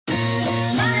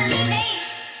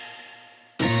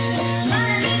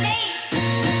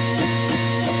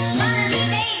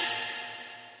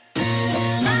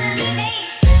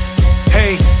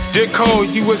J.Cole,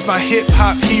 you was my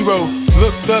hip-hop hero.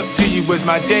 Looked up to you as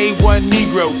my day one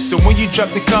Negro. So when you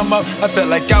dropped the come up, I felt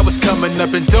like I was coming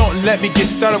up. And don't let me get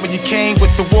started when you came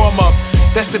with the warm-up.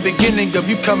 That's the beginning of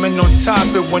you coming on top.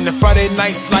 And when the Friday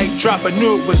night's light drop, I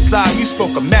knew it was live. You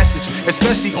spoke a message,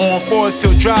 especially on Forest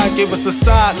Hill Drive. Gave us a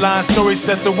sideline story,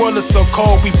 said the world is so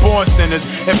cold, we born sinners.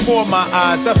 And for my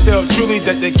eyes, I felt truly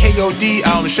that the K.O.D.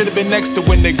 album should have been next to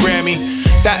win the Grammy.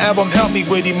 That album helped me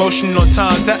with emotional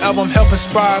times. That album helped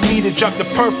inspire me to drop the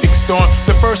perfect storm.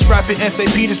 The first rap in S.A.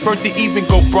 Peter's birthday even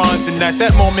go bronze. And at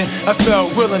that moment, I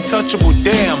felt real untouchable,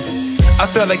 damn. I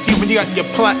felt like you when you got your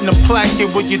platinum plaque and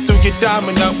when you threw your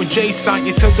diamond up when Jay signed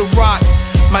you to the rock.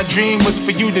 My dream was for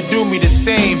you to do me the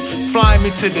same, flying me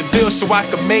to the Ville so I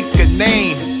could make a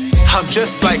name. I'm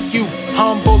just like you,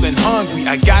 humble and hungry.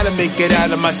 I gotta make it out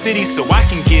of my city so I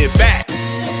can give back.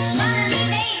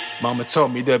 Mama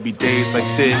told me there'd be days like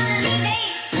this,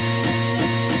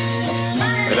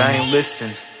 but I ain't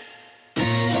listen.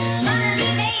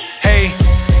 Hey,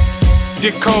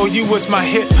 J.Cole, you was my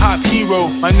hip-hop hero,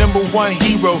 my #1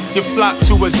 hero. You flopped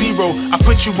to a zero. I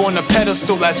put you on a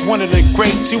pedestal as one of the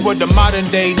greats. You were the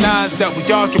modern-day Nas that we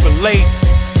all can relate.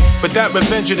 But that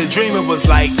Revenge of the Dreamer was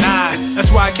like, nah. That's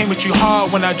why I came at you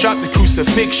hard when I dropped the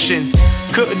crucifixion.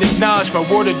 Couldn't acknowledge my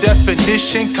word of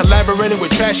definition. Collaborating with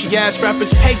trashy ass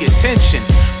rappers, pay attention.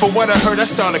 For what I heard, I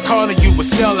started calling you a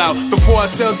sellout. Before I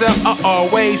sells out, I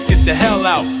always gets the hell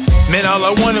out. Man, all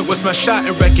I wanted was my shot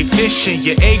and recognition.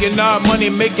 Your A&R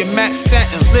money making Matt sat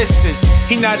and listen.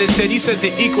 He nodded, said, he said the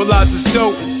equalizer's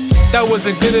dope. That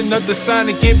wasn't good enough to sign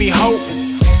and give me hope.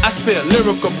 I spit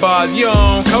lyrical bars, you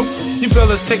don't cope. You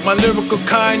fellas take my lyrical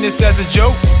kindness as a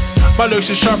joke. My lyrics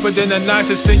are sharper than the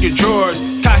nicest in your drawers.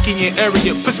 Cocky and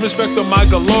arrogant, put some respect on my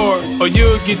galore, or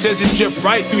you'll get just drift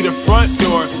right through the front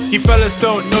door. You fellas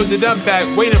don't know that I'm back,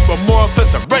 waiting for more,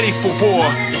 plus I'm ready for war.